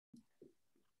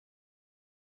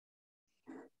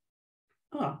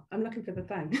Oh, I'm looking for the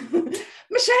thing.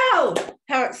 Michelle,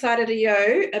 how excited are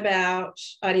you about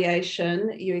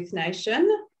Ideation Youth Nation?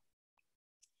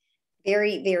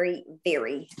 Very, very,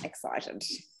 very excited.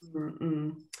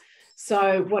 Mm-mm.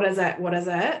 So what is it? What is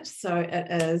it? So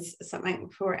it is something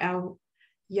for our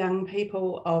young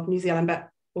people of New Zealand, but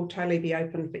will totally be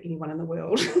open for anyone in the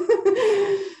world.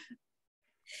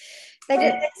 They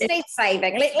need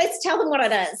saving. Let's tell them what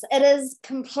it is. It is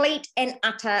complete and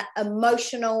utter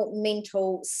emotional,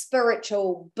 mental,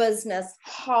 spiritual, business,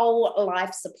 whole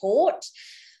life support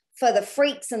for the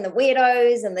freaks and the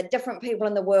weirdos and the different people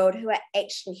in the world who are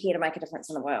actually here to make a difference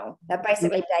in the world. They're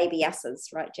basically baby us's,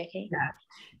 right, Jacqui? Yeah.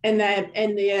 And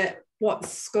they're what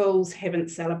schools haven't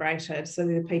celebrated. So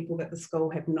they're the people that the school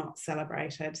have not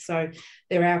celebrated. So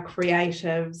they're our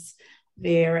creatives,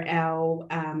 they're our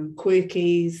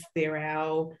quirkies, they're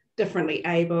our differently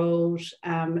abled.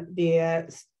 They're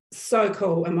so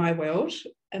cool in my world.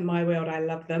 In my world, I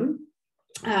love them.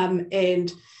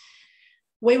 And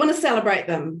we want to celebrate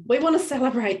them. We want to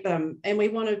celebrate them, and we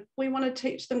want to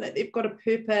teach them that they've got a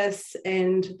purpose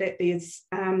and that there's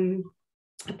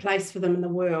a place for them in the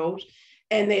world,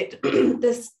 and that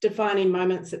this defining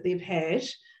moments that they've had,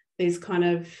 these kind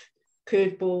of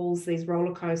curveballs, these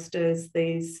roller coasters,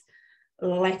 these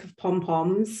lack of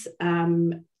pom-poms,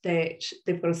 that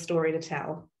they've got a story to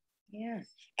tell. Yeah.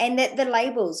 And that the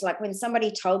labels, like when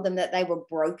somebody told them that they were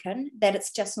broken, that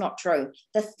it's just not true.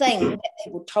 The thing that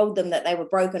people told them that they were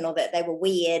broken or that they were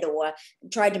weird or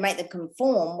tried to make them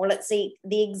conform, well, it's the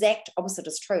exact opposite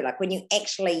is true. Like when you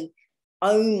actually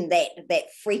own that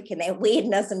freak and that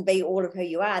weirdness and be all of who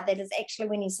you are, that is actually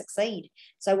when you succeed.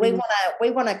 So we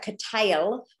want to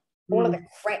curtail all of the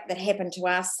crap that happened to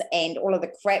us and all of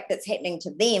the crap that's happening to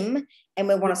them, and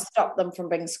we want to stop them from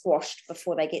being squashed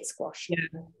before they get squashed.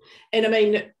 Yeah. And I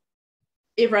mean,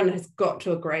 everyone has got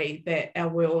to agree that our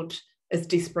world is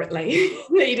desperately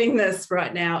needing this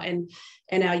right now, and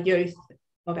our youth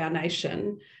of our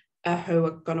nation who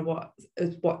are going to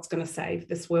what's going to save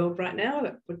this world right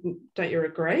now. Don't you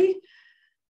agree?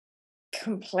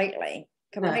 Completely.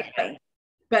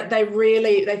 But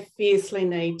they fiercely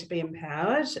need to be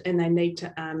empowered, and they need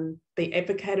to be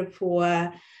advocated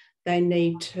for.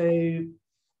 They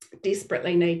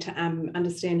desperately need to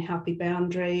understand healthy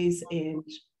boundaries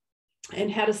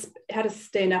and how to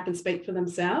stand up and speak for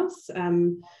themselves. I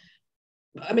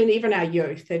mean, even our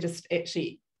youth, they're just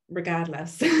actually,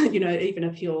 regardless, even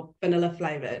if you're vanilla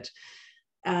flavored,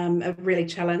 are really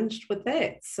challenged with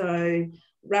that. So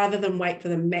rather than wait for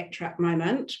the Mack truck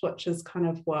moment, which is kind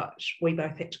of what we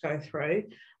both had to go through,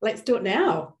 let's do it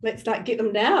now. Let's get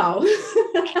them now.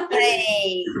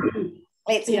 Hey,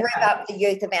 let's rev up the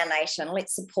youth of our nation.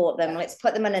 Let's support them. Let's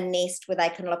put them in a nest where they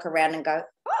can look around and go,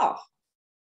 oh,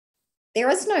 there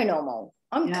is no normal.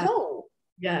 I'm cool.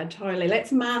 Yeah, totally.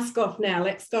 Let's mask off now.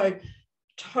 Let's go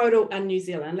total un-New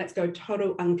Zealand. Let's go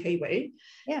total un-Kiwi.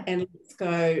 Yeah. And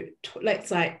let's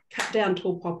cut down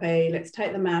tall poppy. Let's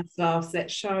take the masks off.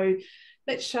 Let's show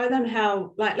them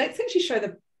how, let's actually show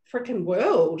the freaking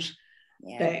world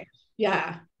that,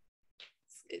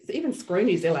 it's even screw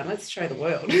New Zealand. Let's show the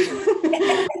world. And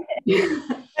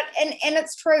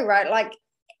it's true, right? Like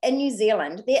in New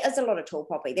Zealand, there is a lot of tall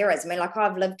poppy. There is. I mean,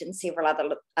 I've lived in several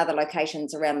other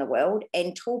locations around the world,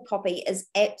 and tall poppy is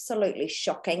absolutely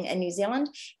shocking in New Zealand.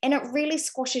 And it really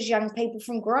squashes young people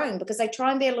from growing because they try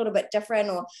and be a little bit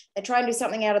different, or they try and do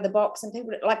something out of the box. And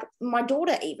people, like my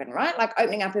daughter even, right? Like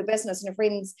opening up her business, and her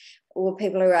friends or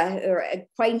people who are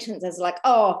acquaintances like,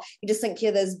 oh, you just think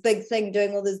you're this big thing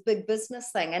doing all this big business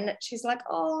thing. And she's like,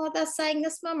 oh, they're saying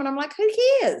this, Mum. And I'm like, who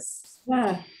cares?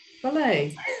 Yeah,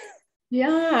 fully.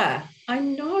 Yeah, I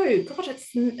know. God,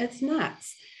 it's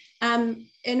nuts. And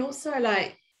also,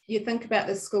 you think about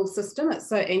the school system, it's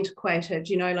so antiquated,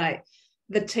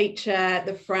 the teacher,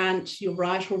 the front, you're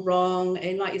right or wrong.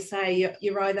 And like you say,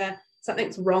 you're either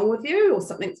something's wrong with you, or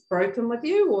something's broken with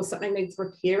you, or something needs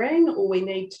repairing, or we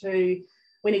need to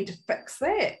fix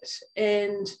that.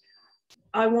 And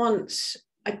I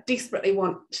desperately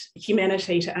want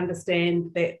humanity to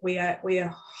understand that we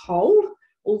are whole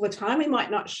all the time. We might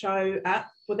not show up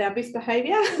with our best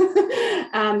behaviour,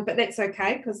 but that's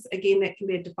okay, because again, that can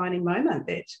be a defining moment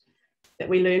that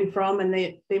we learn from, and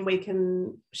then we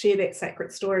can share that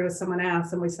sacred story with someone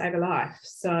else and we save a life.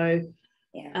 So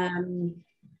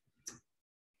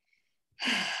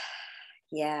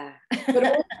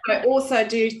But also,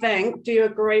 do you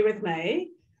agree with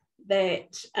me that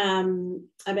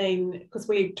because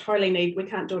we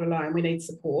can't do it alone, we need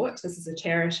support. This is a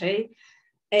charity.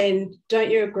 And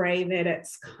don't you agree that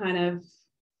it's kind of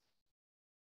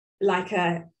like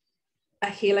a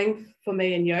healing for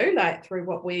me and you, through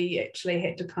what we actually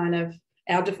had to kind of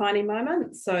our defining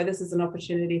moment. So this is an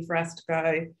opportunity for us to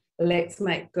go, let's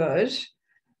make good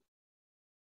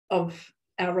of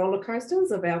our roller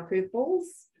coasters, of our curveballs.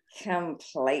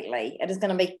 Completely. It is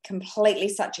going to be completely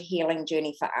such a healing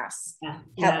journey for us.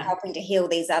 Helping to heal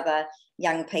these other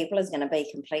young people is going to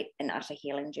be complete and utter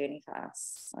healing journey for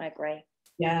us. I agree.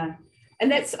 Yeah.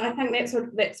 And I think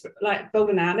that's like build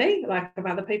an army, like of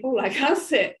other people like us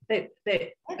that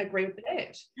agree with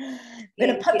that. We're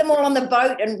going to put them all on the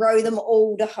boat and row them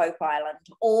all to Hope Island,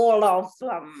 all of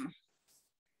them.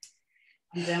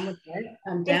 I'm down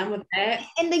with that.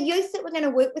 And the youth that we're going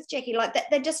to work with, Jacqui, like that,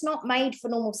 they're just not made for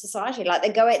normal society. Like they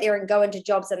go out there and go into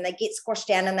jobs and they get squashed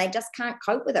down and they just can't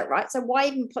cope with it, right? So why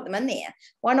even put them in there?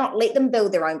 Why not let them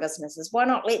build their own businesses? Why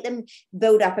not let them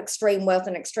build up extreme wealth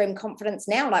and extreme confidence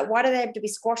now? Like, why do they have to be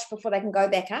squashed before they can go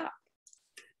back up?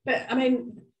 But I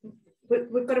mean,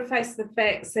 we've got to face the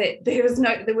facts that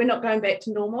that we're not going back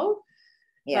to normal.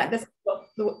 Yeah. Like this,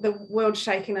 the world's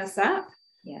shaking us up.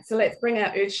 Yeah. So let's bring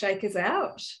our earth shakers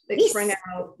out. Let's bring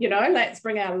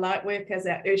our light workers,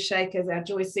 our earth shakers, our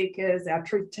joy seekers, our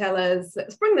truth tellers.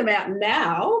 Let's bring them out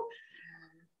now.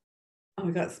 Oh my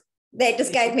God. That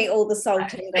just gave me all the soul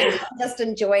tingling. Just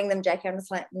enjoying them, Jacqui. I'm just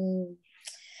like, I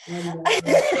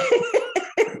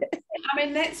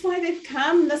mean, that's why they've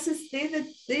come.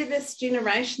 They're this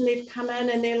generation. They've come in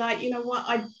and they're like, you know what?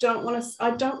 I don't want a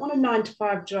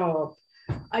 9-to-5 job.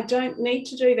 I don't need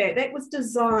to do that. That was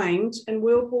designed in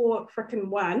World War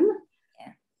I.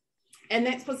 Yeah. And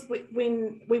that was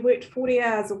when we worked 40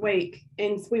 hours a week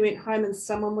and we went home and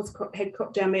someone had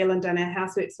cooked our meal and done our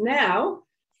houseworks. Now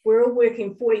we're all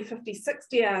working 40, 50,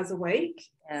 60 hours a week.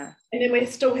 Yeah. And then we're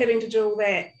still having to do all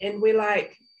that. And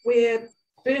we're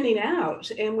burning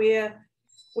out and we're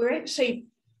actually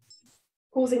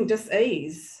causing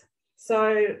dis-ease.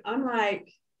 So I'm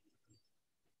like,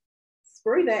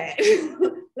 screw that.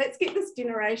 Let's get this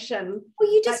generation.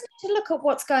 Well, you just need to look at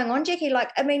what's going on, Jacqui.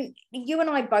 Like, I mean, you and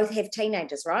I both have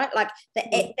teenagers, right? Like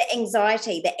the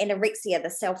anxiety, the anorexia, the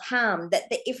self-harm,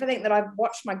 the everything that I've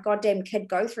watched my goddamn kid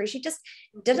go through. She just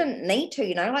didn't need to,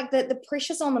 you know, like the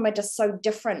pressures on them are just so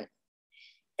different.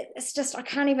 It's just, I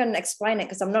can't even explain it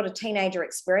because I'm not a teenager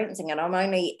experiencing it. I'm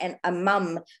only a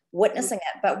mum witnessing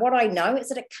it. But what I know is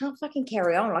that it can't fucking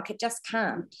carry on. Like, it just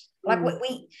can't. Like,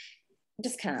 we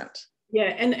just can't. Yeah,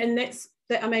 and that's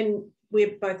that. I mean,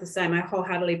 we're both the same. I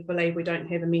wholeheartedly believe we don't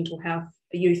have a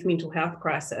youth mental health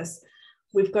crisis.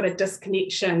 We've got a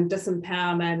disconnection,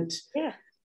 disempowerment,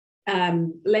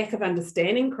 lack of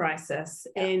understanding crisis,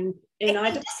 and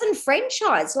I just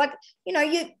disenfranchised. Like, you know,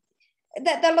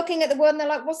 they're looking at the world and they're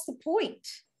like, what's the point?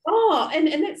 Oh, and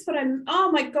that's what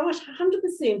oh my gosh,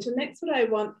 100%. And that's what I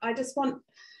want. I just want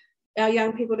our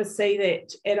young people to see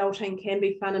that adulting can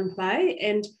be fun and play.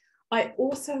 And I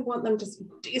also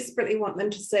desperately want them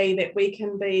to see that we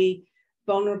can be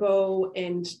vulnerable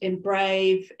and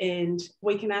brave, and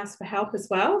we can ask for help as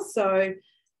well. So,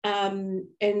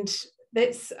 and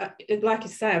that's like you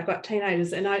say, I've got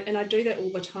teenagers, and I do that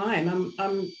all the time.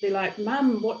 They're like,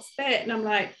 Mum, what's that? And I'm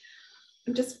like,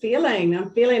 I'm feeling,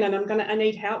 and I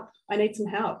need help. I need some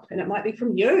help, and it might be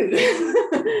from you.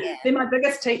 Yeah. They're my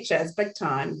biggest teachers, big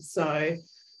time. So,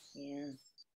 yeah.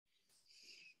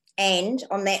 And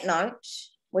on that note,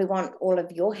 we want all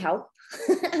of your help.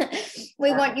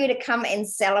 We want you to come and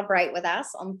celebrate with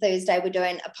us on Thursday. We're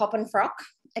doing a pop and frock.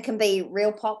 It can be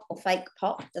real pop or fake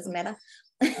pop, doesn't matter.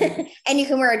 And you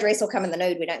can wear a dress or come in the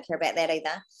nude. We don't care about that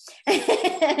either.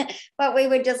 But we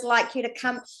would just like you to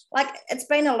come. Like, it's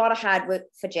been a lot of hard work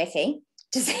for Jacqui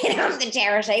to set up the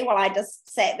charity while I just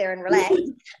sat there and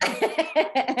relaxed.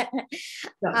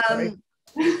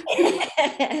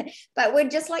 But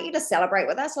we'd just like you to celebrate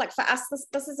with us. Like, for us,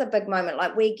 this is a big moment.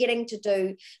 Like, we're getting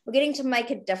to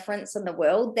make a difference in the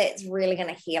world that's really going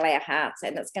to heal our hearts,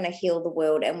 and it's going to heal the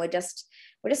world. And we're just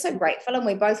so grateful, and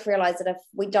we both realize that if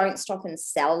we don't stop and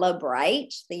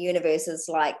celebrate, the universe is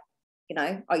like, you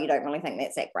know, oh, you don't really think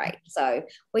that's that great. So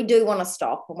we do want to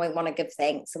stop, and we want to give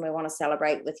thanks, and we want to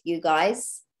celebrate with you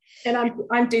guys. And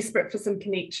I'm desperate for some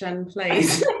connection,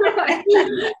 please.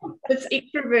 This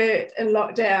extrovert in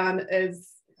lockdown is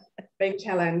being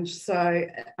challenged, so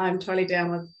I'm totally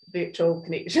down with virtual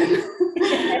connection.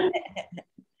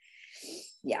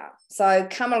 Yeah, so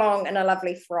come along in a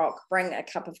lovely frock, bring a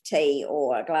cup of tea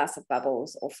or a glass of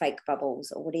bubbles or fake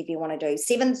bubbles or whatever you want to do.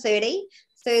 7:30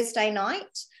 Thursday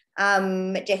night.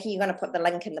 Jacqui, you're going to put the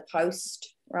link in the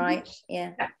post, right?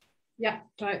 Yeah,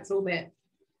 it's all there.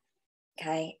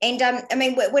 Okay. And I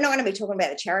mean, we're not going to be talking about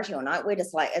the charity all night. We're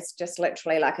just like, it's just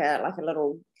literally like a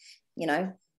little, you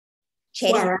know,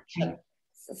 chatty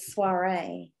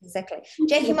soiree. Exactly.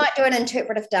 Jacqui might do an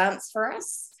interpretive dance for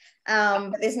us.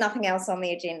 But there's nothing else on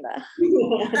the agenda.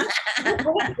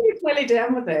 I'm really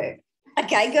down with it.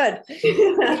 Okay, good.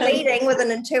 Leading with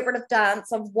an interpretive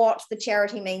dance of what the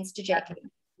charity means to Jacqui.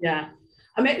 Yeah.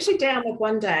 I'm actually down with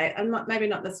one day. I'm not, maybe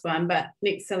not this one, but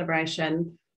next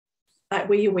celebration. Like,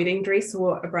 wear your wedding dress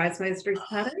or a bridesmaid's dress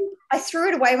party? I threw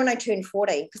it away when I turned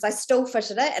 40 because I still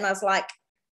fitted it, and I was like,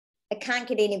 it can't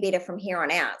get any better from here on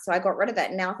out. So I got rid of it,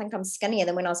 and now I think I'm skinnier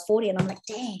than when I was 40, and I'm like,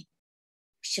 dang,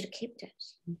 I should have kept it.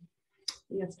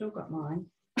 Yeah, I still got mine.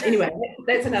 Anyway,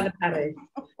 that's another party.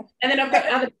 And then I've got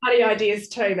other party ideas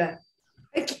too, but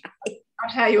okay.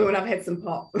 I'll tell you when I've had some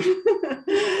pop.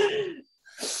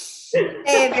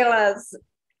 Fabulous.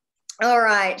 All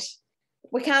right.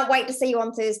 We can't wait to see you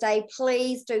on Thursday.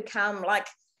 Please do come. Like,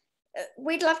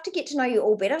 we'd love to get to know you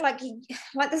all better. Like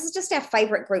this is just our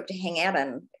favorite group to hang out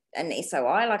in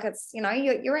SOI. Like, it's, you know,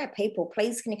 you're our people.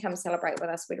 Please, can you come celebrate with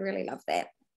us? We'd really love that.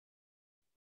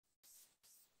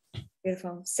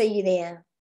 Beautiful. See you there.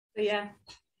 See ya.